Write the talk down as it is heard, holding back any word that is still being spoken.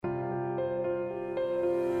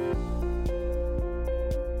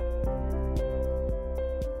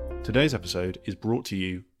Today's episode is brought to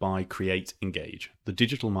you by Create Engage, the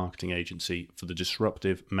digital marketing agency for the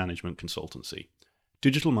disruptive management consultancy.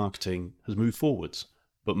 Digital marketing has moved forwards,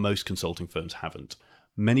 but most consulting firms haven't.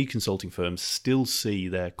 Many consulting firms still see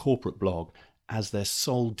their corporate blog as their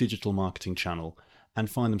sole digital marketing channel and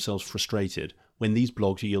find themselves frustrated when these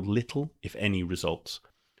blogs yield little, if any, results.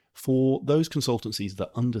 For those consultancies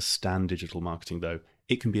that understand digital marketing, though,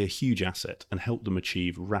 it can be a huge asset and help them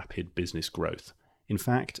achieve rapid business growth. In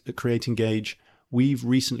fact, at Create Engage, we've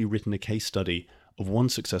recently written a case study of one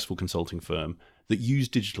successful consulting firm that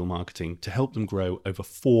used digital marketing to help them grow over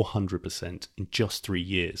 400% in just 3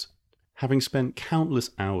 years. Having spent countless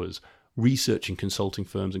hours researching consulting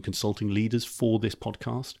firms and consulting leaders for this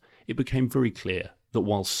podcast, it became very clear that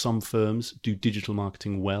while some firms do digital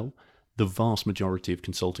marketing well, the vast majority of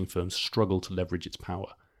consulting firms struggle to leverage its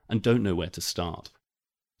power and don't know where to start.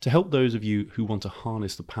 To help those of you who want to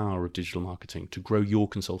harness the power of digital marketing to grow your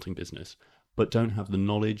consulting business, but don't have the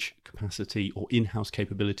knowledge, capacity, or in-house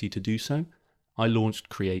capability to do so, I launched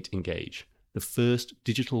Create Engage, the first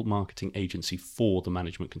digital marketing agency for the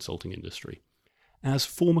management consulting industry. As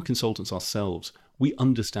former consultants ourselves, we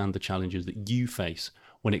understand the challenges that you face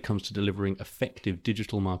when it comes to delivering effective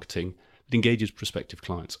digital marketing that engages prospective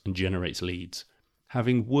clients and generates leads.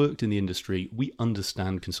 Having worked in the industry, we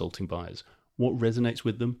understand consulting buyers, what resonates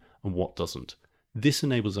with them and what doesn't. This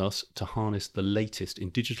enables us to harness the latest in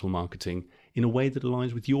digital marketing in a way that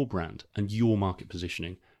aligns with your brand and your market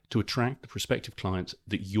positioning to attract the prospective clients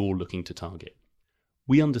that you're looking to target.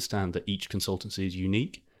 We understand that each consultancy is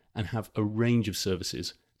unique and have a range of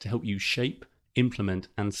services to help you shape, implement,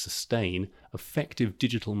 and sustain effective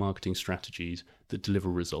digital marketing strategies that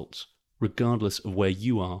deliver results, regardless of where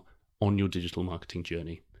you are on your digital marketing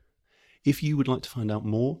journey. If you would like to find out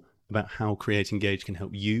more about how Create Engage can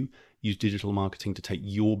help you use digital marketing to take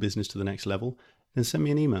your business to the next level, then send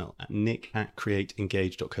me an email at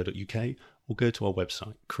nick@createengage.co.uk or go to our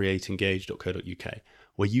website, createengage.co.uk,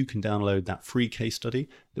 where you can download that free case study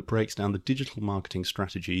that breaks down the digital marketing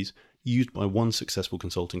strategies used by one successful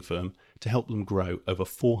consulting firm to help them grow over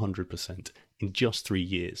 400% in just 3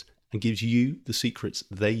 years and gives you the secrets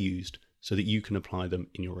they used so that you can apply them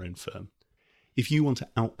in your own firm. If you want to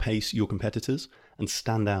outpace your competitors and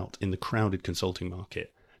stand out in the crowded consulting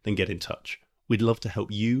market, then get in touch. We'd love to help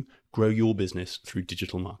you grow your business through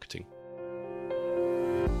digital marketing.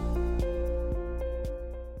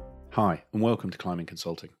 Hi, and welcome to Climbing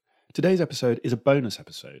Consulting. Today's episode is a bonus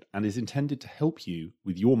episode and is intended to help you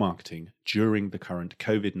with your marketing during the current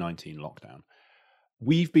COVID-19 lockdown.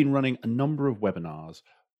 We've been running a number of webinars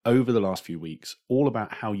over the last few weeks, all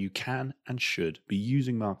about how you can and should be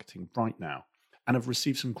using marketing right now, and have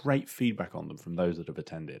received some great feedback on them from those that have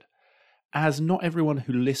attended. As not everyone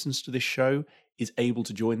who listens to this show is able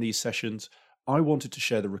to join these sessions, I wanted to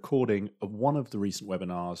share the recording of one of the recent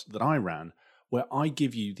webinars that I ran, where I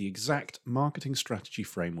give you the exact marketing strategy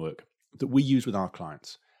framework that we use with our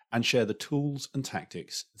clients and share the tools and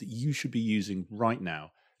tactics that you should be using right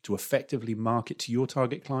now to effectively market to your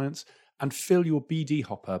target clients and fill your BD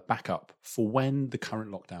hopper back up for when the current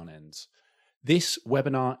lockdown ends. This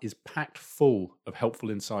webinar is packed full of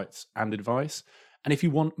helpful insights and advice. And if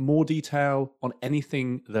you want more detail on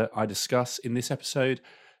anything that I discuss in this episode,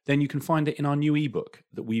 then you can find it in our new ebook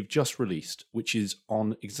that we've just released, which is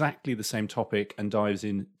on exactly the same topic and dives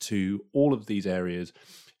into all of these areas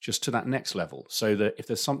just to that next level. So that if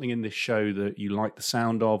there's something in this show that you like the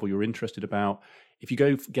sound of or you're interested about, if you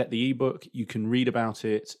go get the ebook, you can read about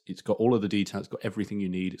it. It's got all of the details, it's got everything you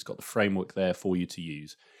need. It's got the framework there for you to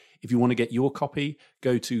use. If you want to get your copy,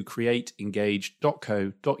 go to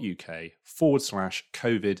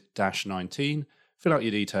createengage.co.uk/COVID-19, fill out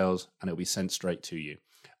your details, and it'll be sent straight to you.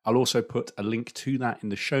 I'll also put a link to that in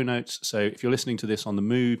the show notes. So if you're listening to this on the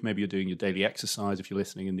move, maybe you're doing your daily exercise, if you're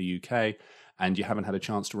listening in the UK and you haven't had a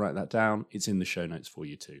chance to write that down, it's in the show notes for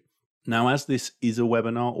you too. Now, as this is a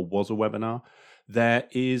webinar or was a webinar, there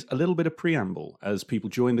is a little bit of preamble as people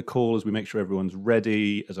join the call, as we make sure everyone's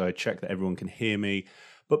ready, as I check that everyone can hear me.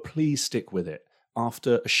 But please stick with it.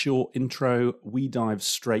 After a short intro, we dive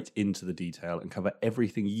straight into the detail and cover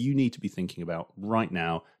everything you need to be thinking about right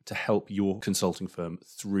now to help your consulting firm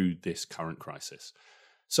through this current crisis.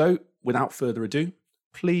 So, without further ado,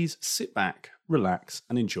 please sit back, relax,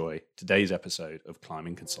 and enjoy today's episode of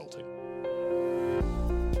Climbing Consulting.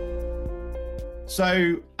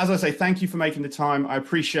 So, as I say, thank you for making the time. I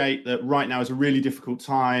appreciate that right now is a really difficult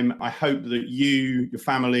time. I hope that you, your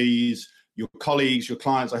families, your colleagues, your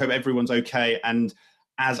clients, I hope everyone's okay and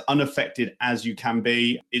as unaffected as you can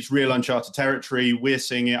be. It's real uncharted territory. We're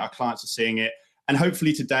seeing it. Our clients are seeing it. And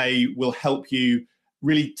hopefully today will help you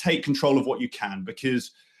really take control of what you can,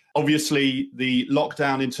 because Obviously, the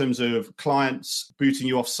lockdown in terms of clients booting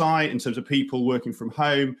you off site, in terms of people working from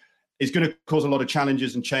home, is going to cause a lot of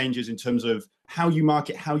challenges and changes in terms of how you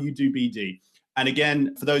market, how you do BD. And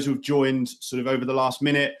again, for those who have joined sort of over the last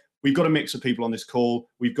minute, we've got a mix of people on this call.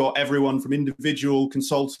 We've got everyone from individual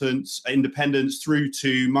consultants, independents, through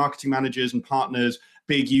to marketing managers and partners,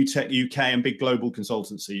 big UTech UK and big global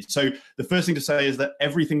consultancies. So the first thing to say is that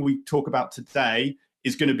everything we talk about today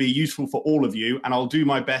is going to be useful for all of you, and I'll do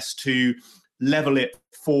my best to level it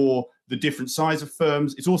for the different size of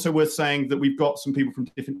firms. It's also worth saying that we've got some people from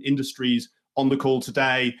different industries on the call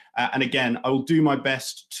today. And again, I will do my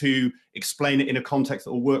best to explain it in a context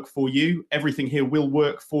that will work for you. Everything here will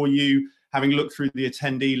work for you. Having looked through the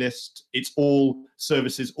attendee list, it's all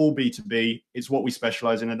services, all B2B. It's what we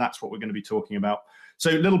specialize in, and that's what we're going to be talking about. So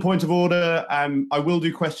little point of order, I will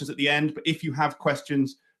do questions at the end, but if you have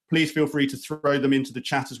questions, please feel free to throw them into the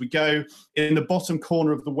chat as we go. In the bottom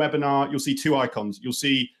corner of the webinar, you'll see two icons. You'll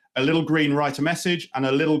see a little green write a message and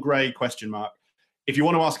a little gray question mark. If you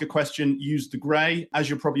want to ask a question, use the gray. As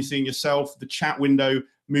you're probably seeing yourself, the chat window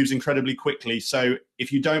moves incredibly quickly. So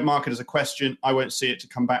if you don't mark it as a question, I won't see it to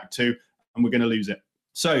come back to, and we're going to lose it.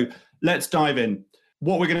 So let's dive in.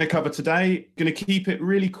 What we're going to cover today, going to keep it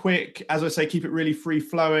really quick. As I say, keep it really free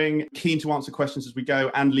flowing, keen to answer questions as we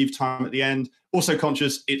go and leave time at the end. Also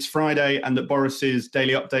conscious it's Friday and that Boris's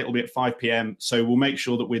daily update will be at 5 p.m. So we'll make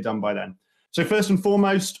sure that we're done by then. So first and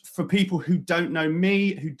foremost, for people who don't know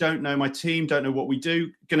me, who don't know my team, don't know what we do,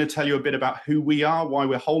 going to tell you a bit about who we are, why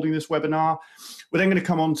we're holding this webinar. We're then going to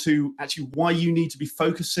come on to actually why you need to be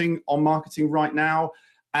focusing on marketing right now.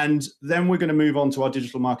 And then we're going to move on to our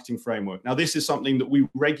digital marketing framework. Now, this is something that we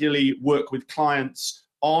regularly work with clients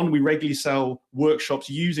on. We regularly sell workshops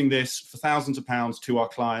using this for thousands of pounds to our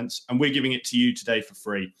clients, and we're giving it to you today for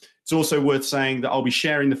free. It's also worth saying that I'll be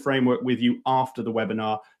sharing the framework with you after the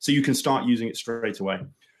webinar, so you can start using it straight away.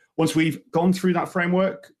 Once we've gone through that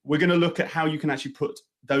framework, we're going to look at how you can actually put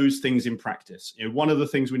those things in practice. One of the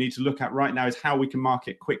things we need to look at right now is how we can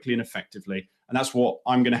market quickly and effectively. And that's what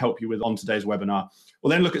I'm going to help you with on today's webinar.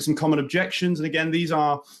 We'll then look at some common objections. And again, these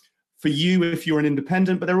are for you if you're an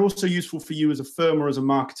independent, but they're also useful for you as a firm or as a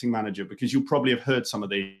marketing manager, because you'll probably have heard some of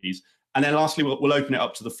these. And then lastly, we'll open it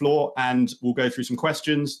up to the floor and we'll go through some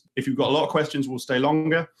questions. If you've got a lot of questions, we'll stay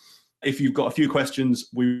longer. If you've got a few questions,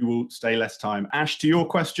 we will stay less time. Ash, to your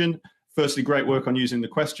question, firstly, great work on using the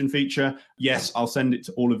question feature. Yes, I'll send it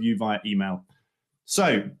to all of you via email.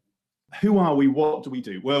 So who are we? What do we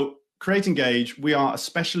do? Well, Create Engage, we are a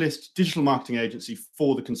specialist digital marketing agency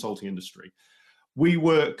for the consulting industry. We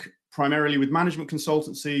work primarily with management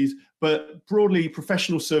consultancies, but broadly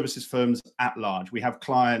professional services firms at large. We have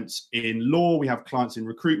clients in law, we have clients in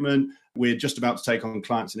recruitment, we're just about to take on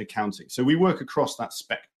clients in accounting. So we work across that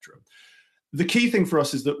spectrum. The key thing for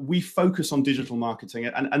us is that we focus on digital marketing,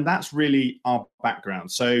 and that's really our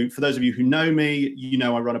background. So for those of you who know me, you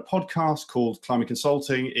know I run a podcast called Climate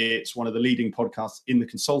Consulting. It's one of the leading podcasts in the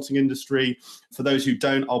consulting industry. For those who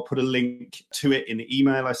don't, I'll put a link to it in the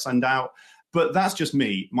email I send out. But that's just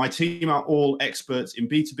me. My team are all experts in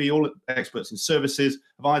B2B, all experts in services,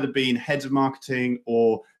 have either been heads of marketing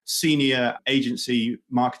or senior agency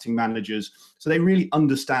marketing managers. So they really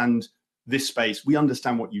understand this space. We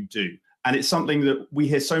understand what you do. And it's something that we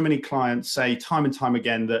hear so many clients say time and time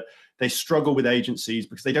again, that they struggle with agencies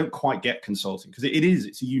because they don't quite get consulting, because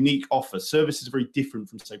it's a unique offer. Services are very different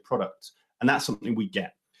from, say, products. And that's something we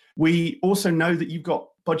get. We also know that you've got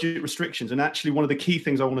budget restrictions. And actually, one of the key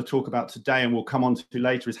things I want to talk about today, and we'll come on to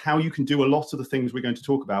later, is how you can do a lot of the things we're going to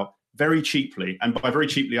talk about very cheaply. And by very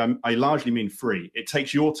cheaply, I largely mean free. It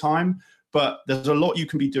takes your time, but there's a lot you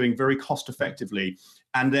can be doing very cost effectively.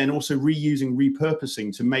 And then also reusing,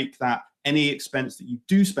 repurposing to make that any expense that you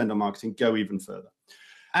do spend on marketing go even further.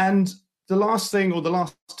 And the last thing, or the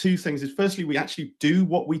last two things, is firstly, we actually do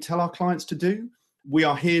what we tell our clients to do. We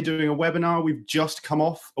are here doing a webinar. We've just come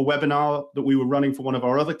off a webinar that we were running for one of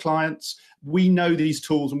our other clients. We know these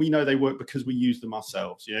tools and we know they work because we use them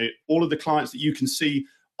ourselves. All of the clients that you can see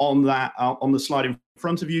on that on the slide in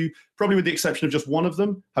front of you, probably with the exception of just one of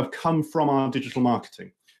them, have come from our digital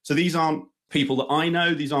marketing. So these aren't people that I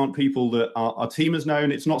know. These aren't people that our team has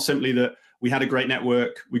known. It's not simply that we had a great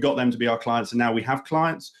network, we got them to be our clients, and now we have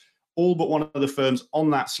clients. All but one of the firms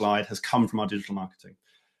on that slide has come from our digital marketing.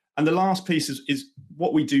 And the last piece is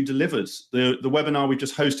what we do delivers. The webinar we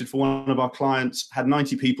just hosted for one of our clients had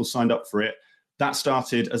 90 people signed up for it. That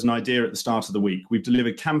started as an idea at the start of the week. We've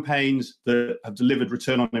delivered campaigns that have delivered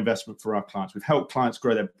return on investment for our clients. We've helped clients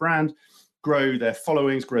grow their brand, grow their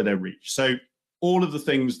followings, grow their reach. So all of the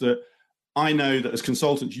things that I know that as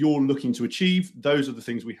consultants you're looking to achieve, those are the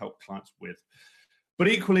things we help clients with. But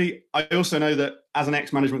equally, I also know that as an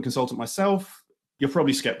ex-management consultant myself, you're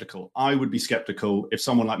probably skeptical. I would be skeptical if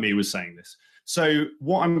someone like me was saying this. So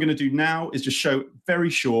what I'm going to do now is just show very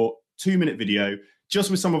short 2-minute video just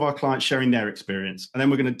with some of our clients sharing their experience. And then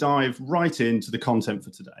we're going to dive right into the content for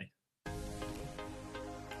today.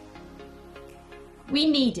 We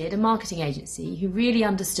needed a marketing agency who really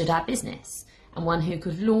understood our business and one who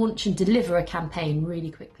could launch and deliver a campaign really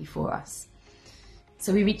quickly for us.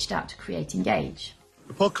 So we reached out to Create Engage.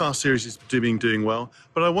 The podcast series is doing well,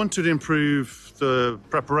 but I wanted to improve the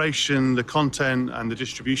preparation, the content and the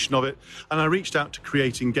distribution of it. And I reached out to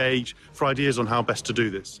Create Engage for ideas on how best to do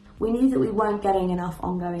this. We knew that we weren't getting enough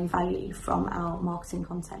ongoing value from our marketing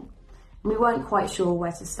content. And we weren't quite sure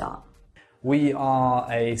where to start. We are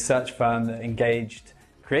a search firm that engaged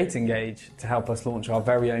Create Engage to help us launch our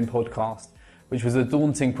very own podcast, which was a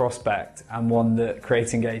daunting prospect and one that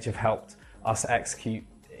Create Engage have helped us execute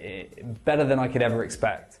better than I could ever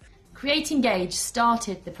expect. Create Engage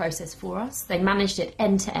started the process for us. They managed it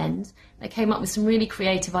end to end. They came up with some really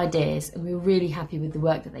creative ideas and we were really happy with the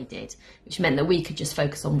work that they did, which meant that we could just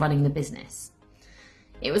focus on running the business.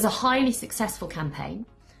 It was a highly successful campaign.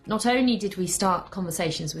 Not only did we start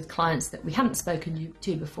conversations with clients that we hadn't spoken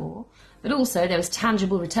to before, but also there was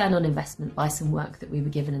tangible return on investment by some work that we were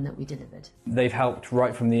given and that we delivered. They've helped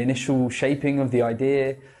right from the initial shaping of the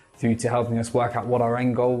idea through to helping us work out what our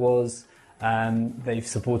end goal was. They've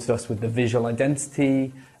supported us with the visual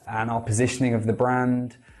identity and our positioning of the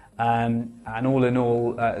brand. And all in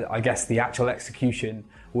all, I guess the actual execution,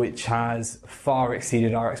 which has far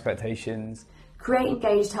exceeded our expectations. Create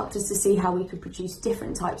Engage helped us to see how we could produce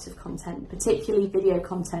different types of content, particularly video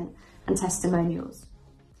content and testimonials.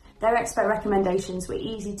 Their expert recommendations were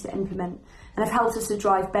easy to implement and have helped us to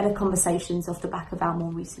drive better conversations off the back of our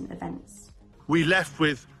more recent events. We left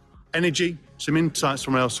with energy, some insights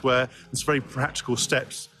from elsewhere, and some very practical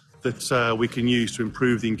steps that we can use to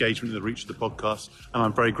improve the engagement and the reach of the podcast. And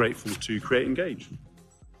I'm very grateful to Create Engage.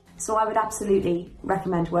 So I would absolutely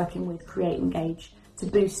recommend working with Create Engage to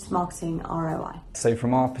boost marketing ROI. So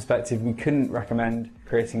from our perspective, we couldn't recommend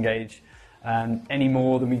Create Engage any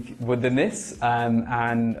more than we would than this.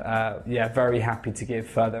 Very happy to give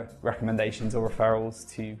further recommendations or referrals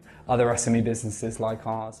to other SME businesses like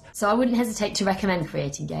ours. So I wouldn't hesitate to recommend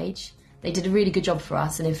Create Engage. They did a really good job for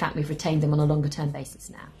us, and in fact we've retained them on a longer term basis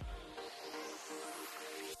now.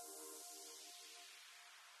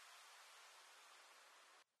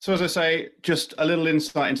 So as I say, just a little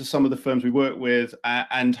insight into some of the firms we work with,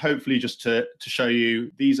 and hopefully just to show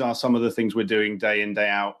you, these are some of the things we're doing day in, day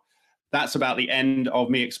out. That's about the end of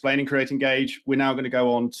me explaining Create Engage. We're now going to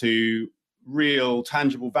go on to real,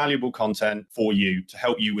 tangible, valuable content for you to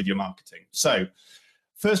help you with your marketing. So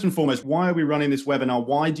first and foremost, why are we running this webinar?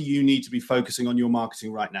 Why do you need to be focusing on your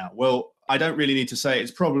marketing right now? Well, I don't really need to say it.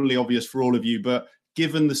 It's probably obvious for all of you, but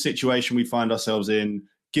given the situation we find ourselves in,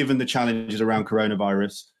 given the challenges around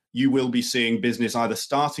coronavirus, you will be seeing business either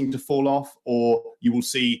starting to fall off or you will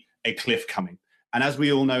see a cliff coming. And as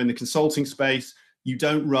we all know in the consulting space, you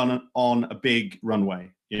don't run on a big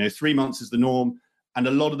runway. 3 months is the norm. And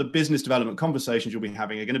a lot of the business development conversations you'll be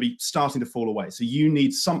having are going to be starting to fall away. So you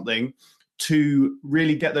need something to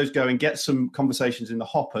really get those going, get some conversations in the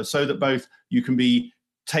hopper so that both you can be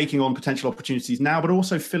taking on potential opportunities now, but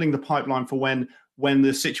also filling the pipeline for when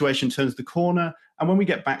the situation turns the corner and when we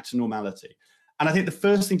get back to normality. And I think the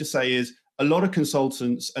first thing to say is a lot of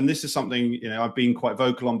consultants, and this is something I've been quite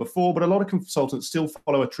vocal on before, but a lot of consultants still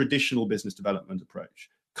follow a traditional business development approach.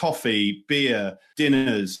 Coffee, beer,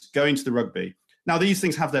 dinners, going to the rugby. Now, these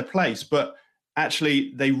things have their place, but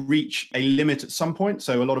actually they reach a limit at some point.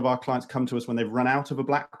 So a lot of our clients come to us when they've run out of a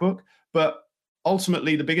black book. But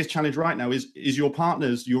ultimately, the biggest challenge right now is your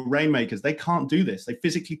partners, your rainmakers. They can't do this. They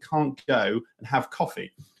physically can't go and have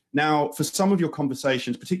coffee. Now, for some of your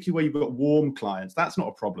conversations, particularly where you've got warm clients, that's not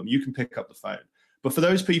a problem. You can pick up the phone. But for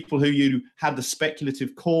those people who you had the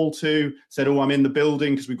speculative call to, said, oh, I'm in the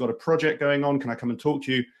building because we've got a project going on, can I come and talk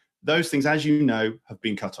to you? Those things, as you know, have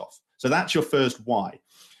been cut off. So that's your first why.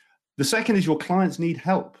 The second is your clients need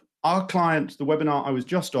help. Our client, the webinar I was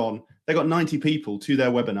just on, they got 90 people to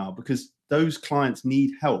their webinar because those clients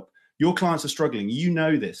need help. Your clients are struggling. You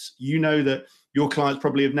know this. You know that your clients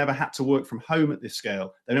probably have never had to work from home at this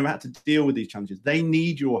scale. They've never had to deal with these challenges. They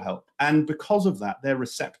need your help. And because of that, they're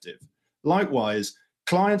receptive. Likewise,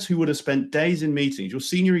 clients who would have spent days in meetings, your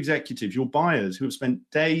senior executives, your buyers who have spent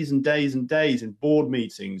days and days and days in board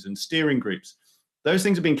meetings and steering groups, those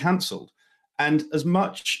things have been cancelled. And as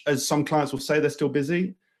much as some clients will say they're still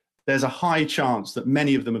busy, there's a high chance that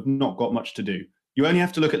many of them have not got much to do. You only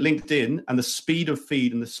have to look at LinkedIn and the speed of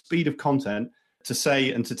feed and the speed of content to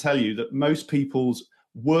say and to tell you that most people's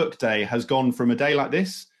workday has gone from a day like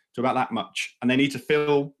this to about that much, and they need to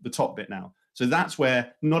fill the top bit now. So that's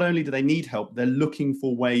where not only do they need help, they're looking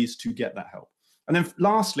for ways to get that help. And then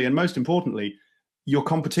lastly, and most importantly, your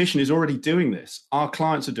competition is already doing this. Our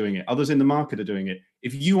clients are doing it. Others in the market are doing it.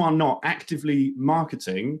 If you are not actively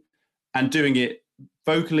marketing and doing it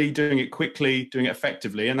vocally, doing it quickly, doing it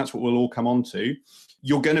effectively, and that's what we'll all come on to,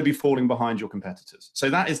 you're going to be falling behind your competitors. So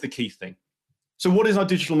that is the key thing. So what is our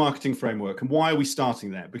digital marketing framework and why are we starting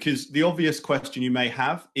there? Because the obvious question you may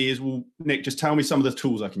have is, well, Nick, just tell me some of the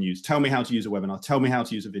tools I can use. Tell me how to use a webinar. Tell me how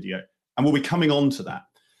to use a video. And we'll be coming on to that.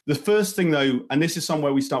 The first thing though, and this is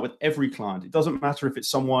somewhere we start with every client, it doesn't matter if it's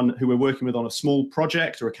someone who we're working with on a small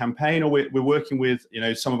project or a campaign, or we're working with,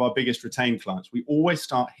 some of our biggest retained clients. We always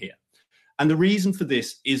start here. And the reason for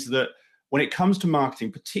this is that when it comes to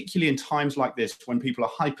marketing, particularly in times like this, when people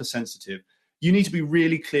are hypersensitive, you need to be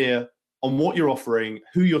really clear on what you're offering,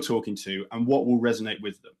 who you're talking to, and what will resonate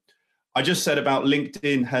with them. I just said about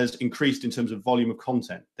LinkedIn has increased in terms of volume of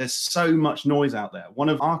content. There's so much noise out there. One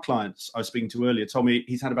of our clients I was speaking to earlier told me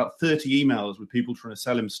he's had about 30 emails with people trying to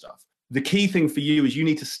sell him stuff. The key thing for you is you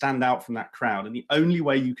need to stand out from that crowd. And the only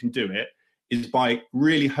way you can do it is by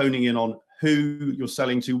really honing in on who you're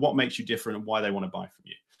selling to, what makes you different, and why they want to buy from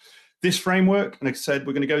you. This framework, and like I said,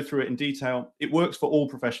 we're going to go through it in detail. It works for all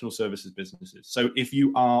professional services businesses. So if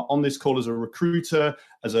you are on this call as a recruiter,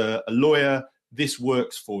 as a lawyer, this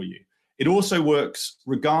works for you. It also works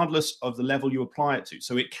regardless of the level you apply it to.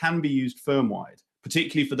 So it can be used firm-wide,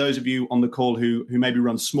 particularly for those of you on the call who maybe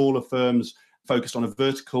run smaller firms focused on a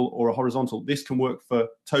vertical or a horizontal. This can work for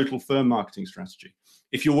total firm marketing strategy.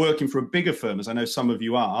 If you're working for a bigger firm, as I know some of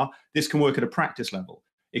you are, this can work at a practice level.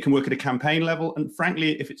 It can work at a campaign level. And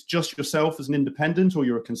frankly, if it's just yourself as an independent or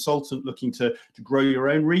you're a consultant looking to grow your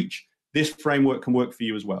own reach, this framework can work for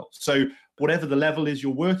you as well. So whatever the level is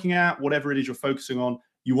you're working at, whatever it is you're focusing on,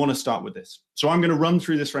 you want to start with this. So I'm going to run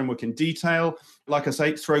through this framework in detail. Like I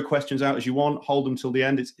say, throw questions out as you want, hold them till the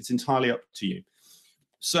end. It's entirely up to you.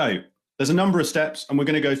 So there's a number of steps and we're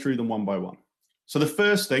going to go through them one by one. So the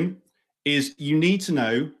first thing is you need to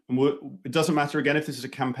know, and it doesn't matter again if this is a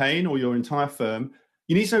campaign or your entire firm,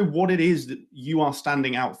 you need to know what it is that you are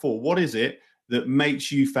standing out for. What is it that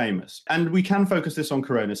makes you famous? And we can focus this on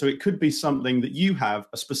Corona. So it could be something that you have,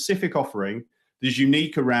 a specific offering that is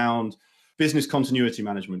unique around business continuity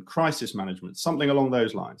management, crisis management, something along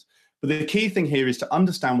those lines. But the key thing here is to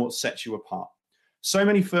understand what sets you apart. So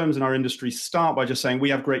many firms in our industry start by just saying, we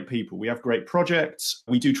have great people, we have great projects,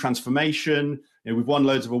 we do transformation, we've won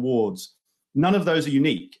loads of awards. None of those are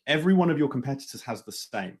unique. Every one of your competitors has the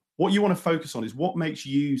same. What you want to focus on is what makes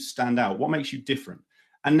you stand out, what makes you different.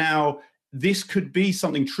 And now this could be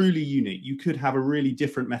something truly unique. You could have a really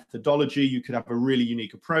different methodology, you could have a really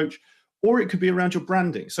unique approach, or it could be around your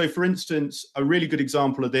branding. So for instance, a really good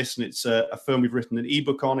example of this, and it's a firm we've written an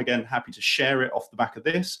ebook on, again, happy to share it off the back of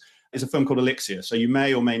this, is a firm called Elixir. So you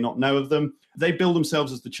may or may not know of them. They bill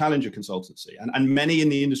themselves as the challenger consultancy, and many in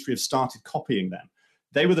the industry have started copying them.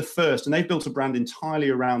 They were the first, and they've built a brand entirely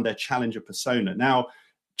around their challenger persona. Now,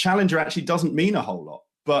 challenger actually doesn't mean a whole lot,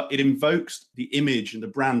 but it invokes the image and the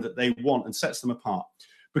brand that they want and sets them apart.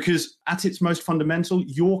 Because at its most fundamental,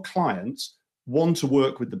 your clients want to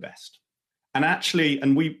work with the best. And actually,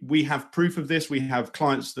 and we have proof of this, we have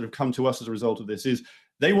clients that have come to us as a result of this, is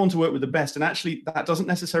they want to work with the best. And actually, that doesn't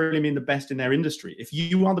necessarily mean the best in their industry. If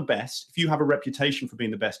you are the best, if you have a reputation for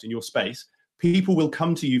being the best in your space, people will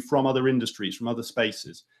come to you from other industries, from other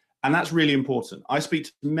spaces. And that's really important. I speak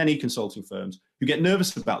to many consulting firms who get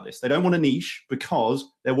nervous about this. They don't want a niche because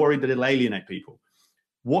they're worried that it'll alienate people.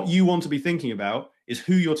 What you want to be thinking about is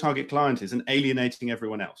who your target client is and alienating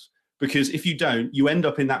everyone else. Because if you don't, you end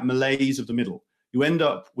up in that malaise of the middle. You end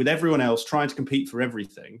up with everyone else trying to compete for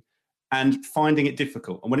everything and finding it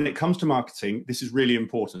difficult. And when it comes to marketing, this is really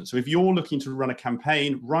important. So if you're looking to run a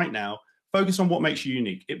campaign right now, focus on what makes you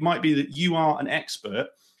unique. It might be that you are an expert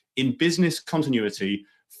in business continuity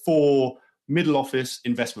for middle office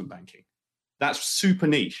investment banking. That's super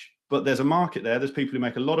niche, but there's a market there. There's people who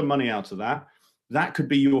make a lot of money out of that. That could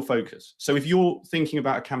be your focus. So if you're thinking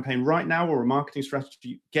about a campaign right now or a marketing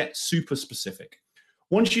strategy, get super specific.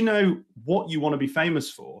 Once you know what you want to be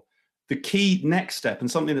famous for, the key next step,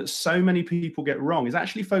 and something that so many people get wrong, is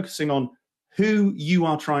actually focusing on who you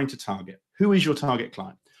are trying to target. Who is your target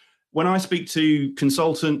client? When I speak to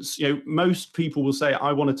consultants, most people will say,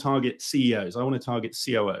 I want to target CEOs, I want to target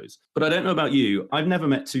COOs. But I don't know about you. I've never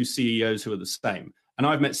met two CEOs who are the same. And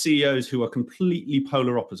I've met CEOs who are completely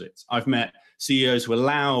polar opposites. I've met CEOs who are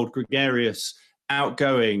loud, gregarious,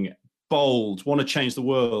 outgoing, bold, want to change the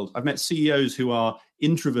world. I've met CEOs who are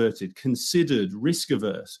introverted, considered, risk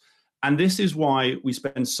averse. And this is why we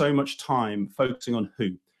spend so much time focusing on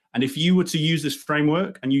who. And if you were to use this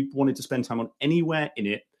framework and you wanted to spend time on anywhere in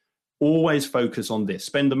it, always focus on this.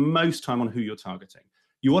 Spend the most time on who you're targeting.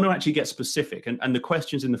 You want to actually get specific, and the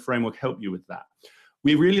questions in the framework help you with that.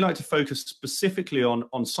 We really like to focus specifically on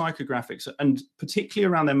psychographics and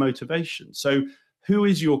particularly around their motivation. So who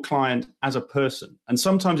is your client as a person? And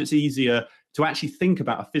sometimes it's easier to actually think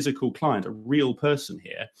about a physical client, a real person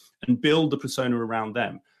here, and build the persona around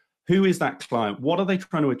them. Who is that client? What are they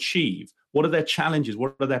trying to achieve? What are their challenges?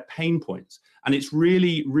 What are their pain points? And it's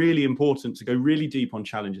really, really important to go really deep on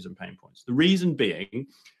challenges and pain points. The reason being,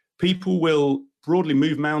 people will broadly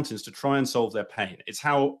move mountains to try and solve their pain. It's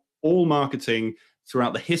how all marketing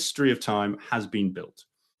throughout the history of time has been built.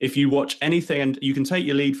 If you watch anything, and you can take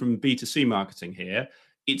your lead from B2C marketing here,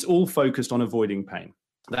 it's all focused on avoiding pain.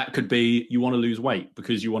 That could be you want to lose weight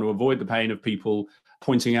because you want to avoid the pain of people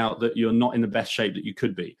pointing out that you're not in the best shape that you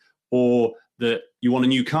could be, or that you want a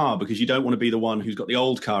new car because you don't want to be the one who's got the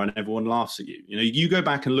old car and everyone laughs at you. You know, you go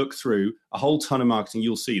back and look through a whole ton of marketing,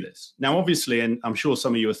 you'll see this. Now, obviously, and I'm sure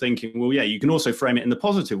some of you are thinking, well, yeah, you can also frame it in the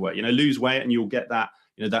positive way, you know, lose weight and you'll get that,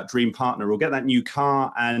 you know, that dream partner, or get that new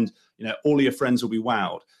car and, you know, all of your friends will be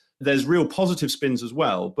wowed. There's real positive spins as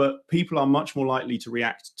well, but people are much more likely to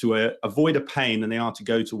react to avoid a pain than they are to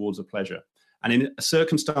go towards a pleasure. And in a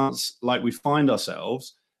circumstance like we find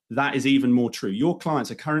ourselves, that is even more true. Your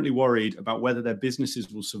clients are currently worried about whether their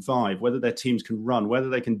businesses will survive, whether their teams can run, whether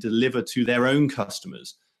they can deliver to their own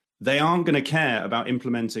customers. They aren't going to care about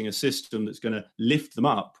implementing a system that's going to lift them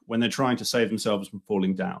up when they're trying to save themselves from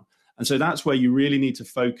falling down. And so that's where you really need to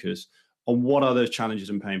focus on what are those challenges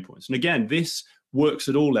and pain points. And again, this works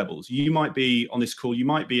at all levels. You might be on this call, you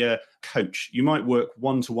might be a coach, you might work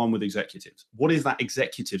one-to-one with executives. What is that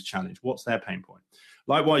executive's challenge? What's their pain point?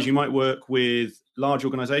 Likewise, you might work with large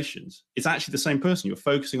organizations. It's actually the same person. You're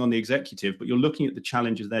focusing on the executive, but you're looking at the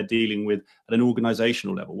challenges they're dealing with at an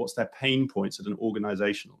organizational level. What's their pain points at an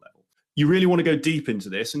organizational level? You really want to go deep into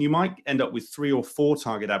this, and you might end up with 3 or 4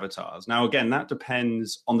 target avatars. Now, again, that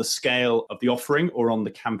depends on the scale of the offering or on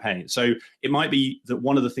the campaign. So it might be that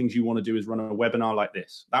one of the things you want to do is run a webinar like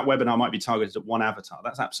this. That webinar might be targeted at one avatar.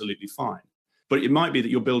 That's absolutely fine. But it might be that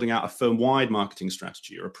you're building out a firm-wide marketing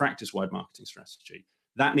strategy or a practice-wide marketing strategy.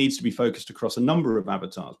 That needs to be focused across a number of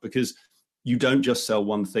avatars, because you don't just sell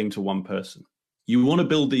one thing to one person. You want to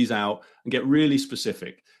build these out and get really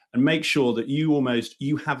specific and make sure that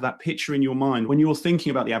you have that picture in your mind. When you're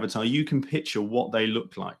thinking about the avatar, you can picture what they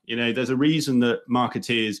look like. You know, there's a reason that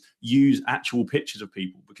marketeers use actual pictures of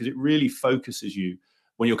people, because it really focuses you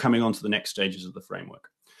when you're coming on to the next stages of the framework.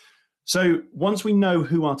 So once we know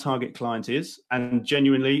who our target client is, and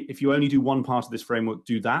genuinely, if you only do one part of this framework,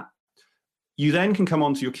 do that, you then can come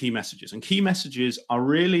on to your key messages. And key messages are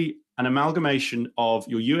really an amalgamation of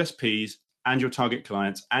your USPs and your target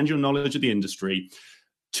clients and your knowledge of the industry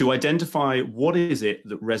to identify what is it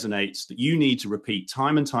that resonates that you need to repeat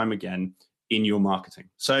time and time again in your marketing.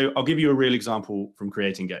 So I'll give you a real example from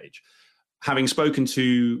Create Engage. Having spoken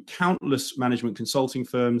to countless management consulting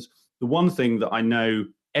firms, the one thing that I know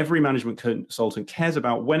every management consultant cares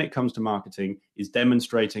about when it comes to marketing is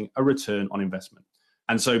demonstrating a return on investment.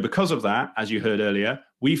 And so because of that, as you heard earlier,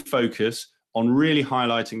 we focus on really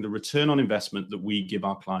highlighting the return on investment that we give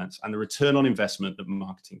our clients and the return on investment that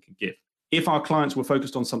marketing can give. If our clients were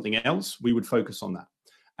focused on something else, we would focus on that.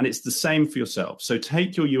 And it's the same for yourself. So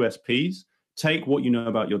take your USPs, take what you know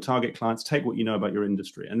about your target clients, take what you know about your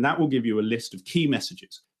industry, and that will give you a list of key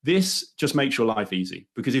messages. This just makes your life easy,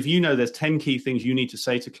 because if you know there's 10 key things you need to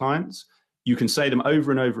say to clients, you can say them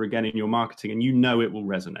over and over again in your marketing, and you know it will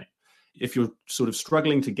resonate. If you're sort of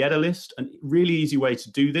struggling to get a list, a really easy way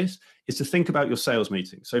to do this is to think about your sales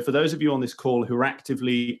meeting. So for those of you on this call who are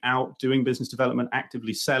actively out doing business development,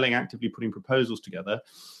 actively selling, actively putting proposals together,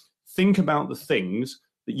 think about the things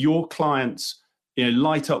that your clients,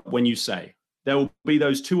 light up when you say. There will be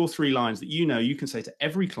those 2 or 3 lines that you can say to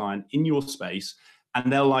every client in your space,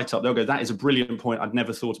 and they'll light up. They'll go, that is a brilliant point. I'd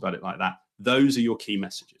never thought about it like that. Those are your key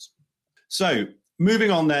messages. So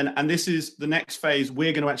moving on then, and this is the next phase.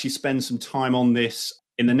 We're going to actually spend some time on this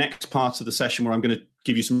in the next part of the session, where I'm going to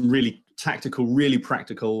give you some really tactical, really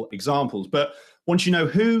practical examples. But once you know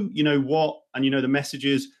who, you know what, and you know the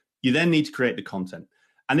messages, you then need to create the content.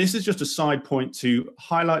 And this is just a side point to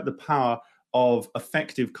highlight the power of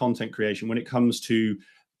effective content creation when it comes to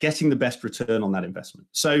getting the best return on that investment.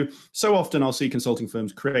 So often I'll see consulting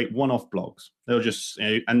firms create one-off blogs. They'll just,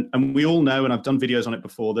 and we all know, and I've done videos on it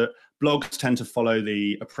before, that blogs tend to follow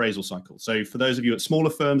the appraisal cycle. So for those of you at smaller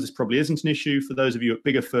firms, this probably isn't an issue. For those of you at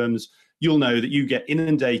bigger firms, you'll know that you get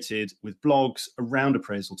inundated with blogs around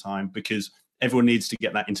appraisal time, because everyone needs to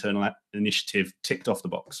get that internal initiative ticked off the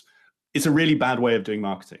box. It's a really bad way of doing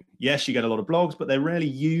marketing. Yes, you get a lot of blogs, but they're rarely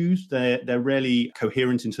used. They're rarely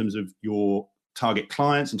coherent in terms of your target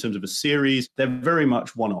clients, in terms of a series. They're very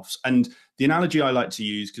much one-offs. And the analogy I like to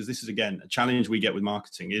use, because this is, again, a challenge we get with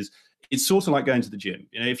marketing, is it's sort of like going to the gym.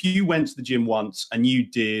 You know, if you went to the gym once and you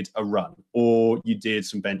did a run, or you did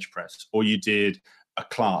some bench press, or you did a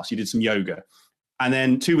class, you did some yoga, and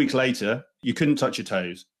then 2 weeks later, you couldn't touch your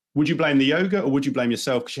toes, would you blame the yoga or would you blame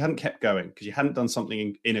yourself because you hadn't kept going, because you hadn't done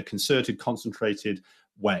something in a concerted, concentrated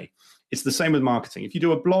way? It's the same with marketing. If you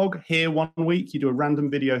do a blog here 1 week, you do a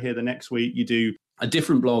random video here the next week, you do a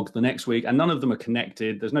different blog the next week, and none of them are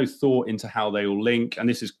connected. There's no thought into how they all link. And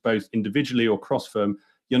this is both individually or cross-firm.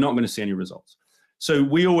 You're not going to see any results. So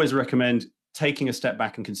we always recommend taking a step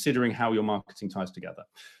back and considering how your marketing ties together.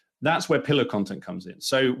 That's where pillar content comes in.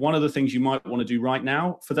 So one of the things you might want to do right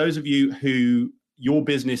now, for those of you who your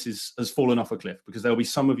business has fallen off a cliff, because there'll be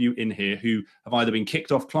some of you in here who have either been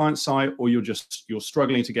kicked off client side or you're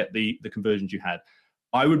struggling to get the conversions you had.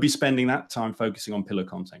 I would be spending that time focusing on pillar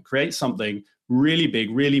content. Create something really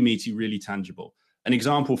big, really meaty, really tangible. An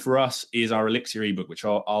example for us is our Elixir ebook, which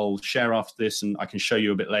I'll share after this and I can show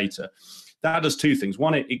you a bit later. That does two things.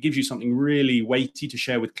 One, it gives you something really weighty to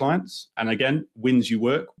share with clients. And again, wins you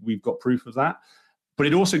work. We've got proof of that. But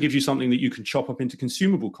it also gives you something that you can chop up into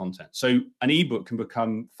consumable content. So an ebook can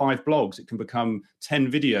become 5 blogs. It can become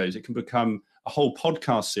 10 videos. It can become a whole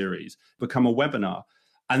podcast series, become a webinar.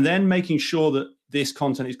 And then making sure that this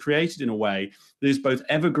content is created in a way that is both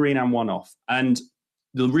evergreen and one-off. And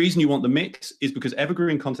the reason you want the mix is because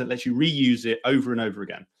evergreen content lets you reuse it over and over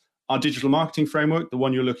again. Our digital marketing framework, the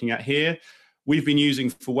one you're looking at here, we've been using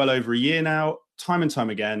for well over a year now, time and time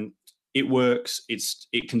again. It works.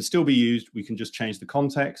 It can still be used. We can just change the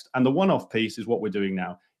context. And the one-off piece is what we're doing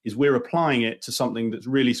now, is we're applying it to something that's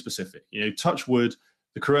really specific. You know, touch wood,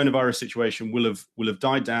 the coronavirus situation will have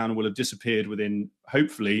died down, will have disappeared within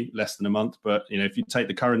hopefully less than a month. But you know, if you take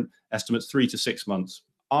the current estimates, 3 to 6 months.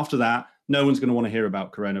 After that, no one's going to want to hear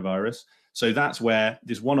about coronavirus. So that's where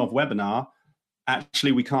this one-off webinar,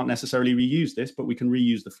 actually, we can't necessarily reuse this, but we can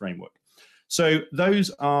reuse the framework. So those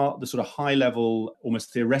are the sort of high-level,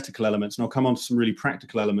 almost theoretical elements, and I'll come on to some really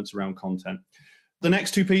practical elements around content. The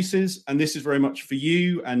next two pieces, and this is very much for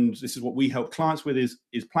you, and this is what we help clients with,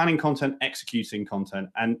 is planning content, executing content,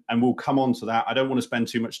 and we'll come on to that. I don't want to spend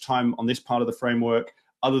too much time on this part of the framework,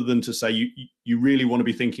 other than to say you really want to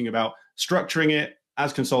be thinking about structuring it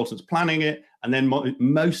as consultants, planning it, and then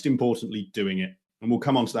most importantly, doing it. And we'll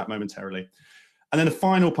come on to that momentarily. And then the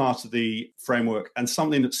final part of the framework, and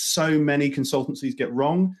something that so many consultancies get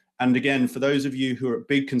wrong, and again, for those of you who are at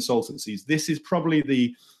big consultancies, this is probably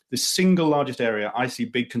the single largest area I see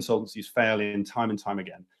big consultancies fail in time and time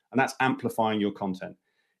again, and that's amplifying your content.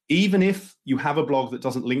 Even if you have a blog that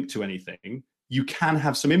doesn't link to anything, you can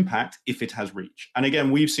have some impact if it has reach. And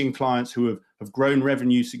again, we've seen clients who have grown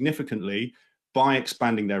revenue significantly by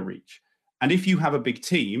expanding their reach. And if you have a big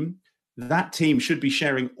team, that team should be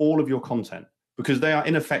sharing all of your content, because they are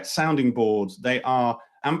in effect sounding boards. They are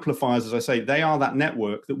amplifiers, as I say. They are that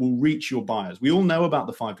network that will reach your buyers. We all know about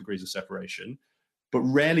the 5 degrees of separation, but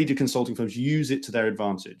rarely do consulting firms use it to their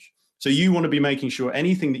advantage. So you want to be making sure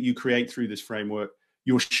anything that you create through this framework,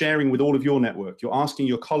 you're sharing with all of your network. You're asking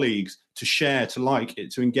your colleagues to share, to like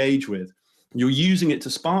it, to engage with. You're using it to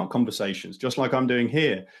spark conversations, just like I'm doing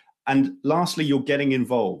here. And lastly, you're getting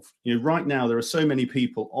involved. You know, right now, there are so many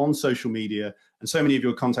people on social media and so many of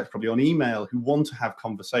your contacts probably on email who want to have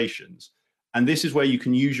conversations. And this is where you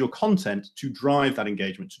can use your content to drive that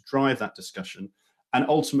engagement, to drive that discussion, and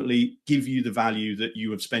ultimately give you the value that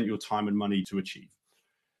you have spent your time and money to achieve.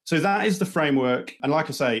 So that is the framework. And like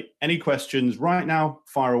I say, any questions right now,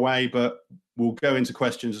 fire away, but we'll go into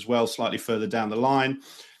questions as well slightly further down the line.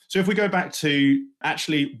 So if we go back to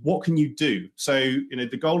actually, what can you do? So, you know,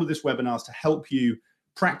 the goal of this webinar is to help you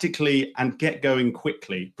practically and get going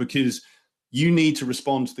quickly, because you need to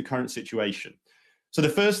respond to the current situation. So the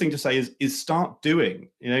first thing to say is start doing.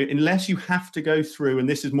 You know, unless you have to go through, and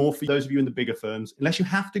this is more for those of you in the bigger firms, unless you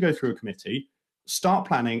have to go through a committee, start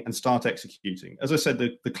planning and start executing. As I said,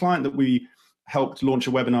 the client that we helped launch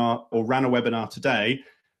a webinar or ran a webinar today,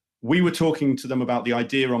 we were talking to them about the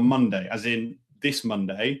idea on Monday, as in this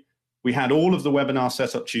Monday. We had all of the webinar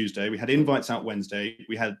set up Tuesday. We had invites out Wednesday.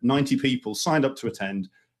 We had 90 people signed up to attend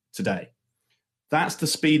today. That's the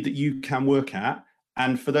speed that you can work at.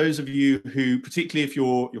 And for those of you who, particularly if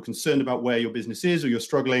you're concerned about where your business is or you're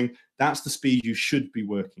struggling, that's the speed you should be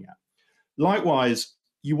working at. Likewise,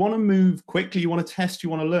 you want to move quickly, you want to test, you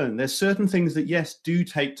want to learn. There's certain things that, yes, do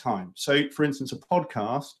take time. So for instance, a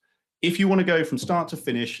podcast, if you want to go from start to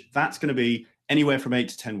finish, that's going to be anywhere from 8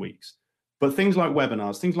 to 10 weeks. But things like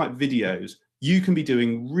webinars, things like videos, you can be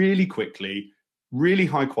doing really quickly, really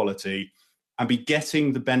high quality, and be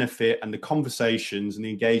getting the benefit and the conversations and the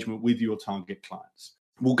engagement with your target clients.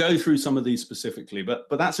 We'll go through some of these specifically, but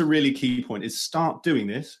that's a really key point, is start doing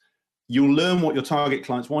this. You'll learn what your target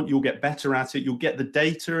clients want. You'll get better at it. You'll get the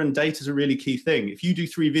data, and data is a really key thing. If you do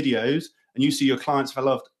 3 videos and you see your clients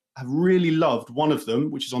have really loved one of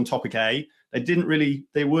them, which is on topic A,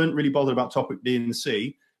 they weren't really bothered about topic B and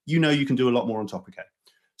C, you know you can do a lot more on topic A.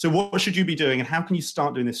 So what should you be doing, and how can you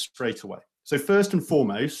start doing this straight away? So first and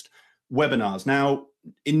foremost, webinars. Now,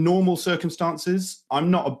 in normal circumstances,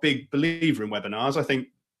 I'm not a big believer in webinars. I think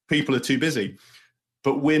people are too busy,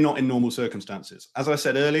 but we're not in normal circumstances. As I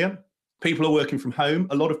said earlier, people are working from home.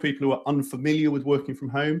 A lot of people who are unfamiliar with working from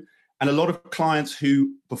home, and a lot of clients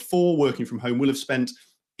who, before working from home, will have spent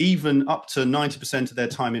even up to 90% of their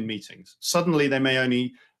time in meetings. Suddenly, they may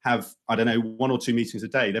only have, 1 or 2 meetings a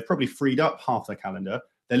day. They've probably freed up half their calendar.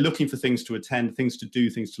 They're looking for things to attend, things to do,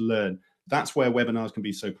 things to learn. That's where webinars can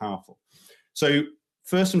be so powerful. So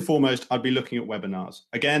first and foremost, I'd be looking at webinars.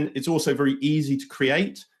 Again, it's also very easy to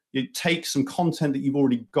create. You take some content that you've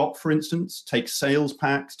already got, for instance, take sales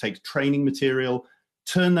packs, take training material,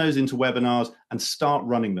 turn those into webinars and start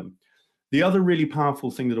running them. The other really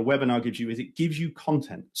powerful thing that a webinar gives you is it gives you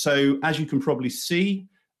content. So as you can probably see,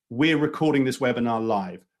 we're recording this webinar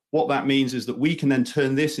live. What that means is that we can then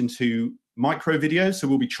turn this into micro videos. So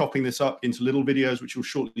we'll be chopping this up into little videos, which you'll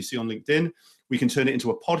shortly see on LinkedIn. We can turn it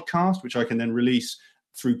into a podcast, which I can then release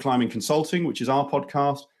through Climbing Consulting, which is our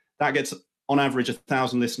podcast. That gets on average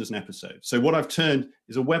 1,000 listeners an episode. So what I've turned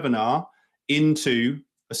is a webinar into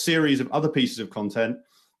a series of other pieces of content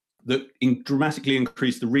that dramatically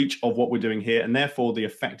increase the reach of what we're doing here, and therefore the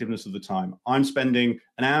effectiveness of the time. I'm spending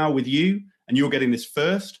an hour with you and you're getting this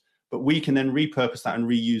first, but we can then repurpose that and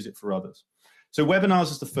reuse it for others. So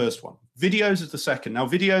webinars is the first one. Videos is the second. Now,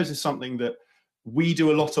 videos is something that we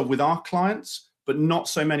do a lot of with our clients, but not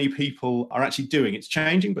so many people are actually doing. It's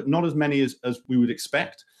changing, but not as many as we would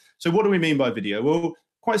expect. So what do we mean by video? Well,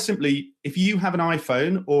 quite simply, if you have an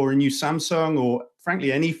iPhone or a new Samsung, or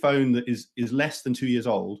frankly, any phone that is less than 2 years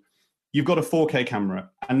old, you've got a 4K camera,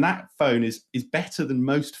 and that phone is better than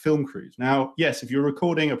most film crews. Now, yes, if you're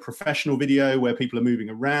recording a professional video where people are moving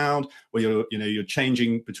around, where you're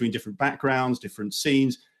changing between different backgrounds, different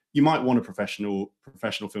scenes, you might want a professional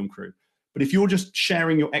film crew. But if you're just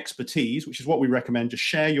sharing your expertise, which is what we recommend, just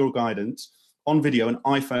share your guidance on video, an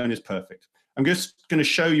iPhone is perfect. I'm just going to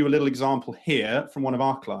show you a little example here from one of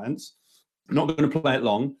our clients. I'm not going to play it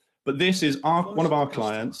long, but this is one of our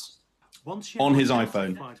clients on his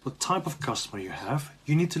iPhone. What type of customer you have,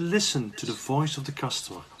 you need to listen to the voice of the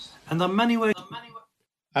customer. And there are many ways.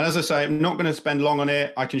 And as I say, I'm not going to spend long on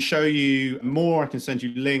it. I can show you more. I can send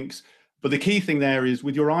you links. But the key thing there is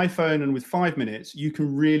with your iPhone and with 5 minutes, you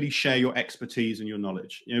can really share your expertise and your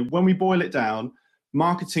knowledge. When we boil it down,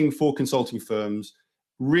 marketing for consulting firms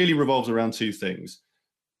really revolves around 2 things.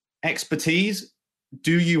 Expertise.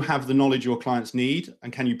 Do you have the knowledge your clients need,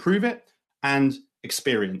 and can you prove it? And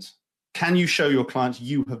experience. Can you show your clients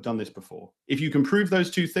you have done this before? If you can prove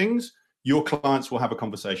those 2 things, your clients will have a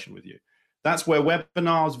conversation with you. That's where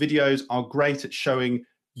webinars, videos are great at showing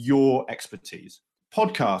your expertise.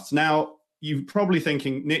 Podcasts. Now, you're probably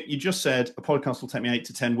thinking, Nick, you just said a podcast will take me 8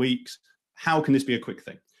 to 10 weeks. How can this be a quick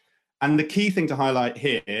thing? And the key thing to highlight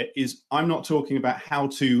here is I'm not talking about how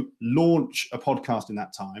to launch a podcast in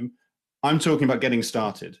that time. I'm talking about getting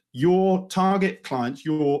started. Your target clients,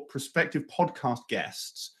 your prospective podcast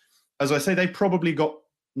guests, as I say, they've probably got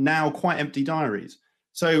now quite empty diaries.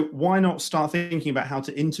 So why not start thinking about how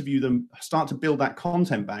to interview them, start to build that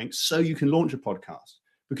content bank so you can launch a podcast?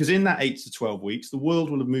 Because in that 8 to 12 weeks, the world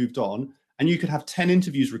will have moved on, and you could have 10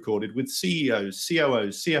 interviews recorded with CEOs,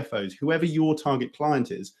 COOs, CFOs, whoever your target client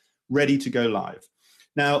is, ready to go live.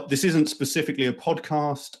 Now, this isn't specifically a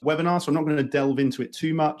podcast webinar, so I'm not going to delve into it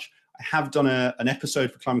too much. I have done an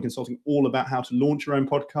episode for Climbing Consulting all about how to launch your own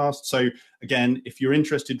podcast. So again, if you're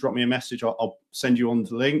interested, drop me a message. I'll send you on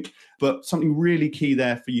the link. But something really key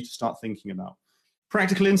there for you to start thinking about.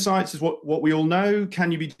 Practical insights is what we all know.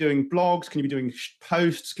 Can you be doing blogs? Can you be doing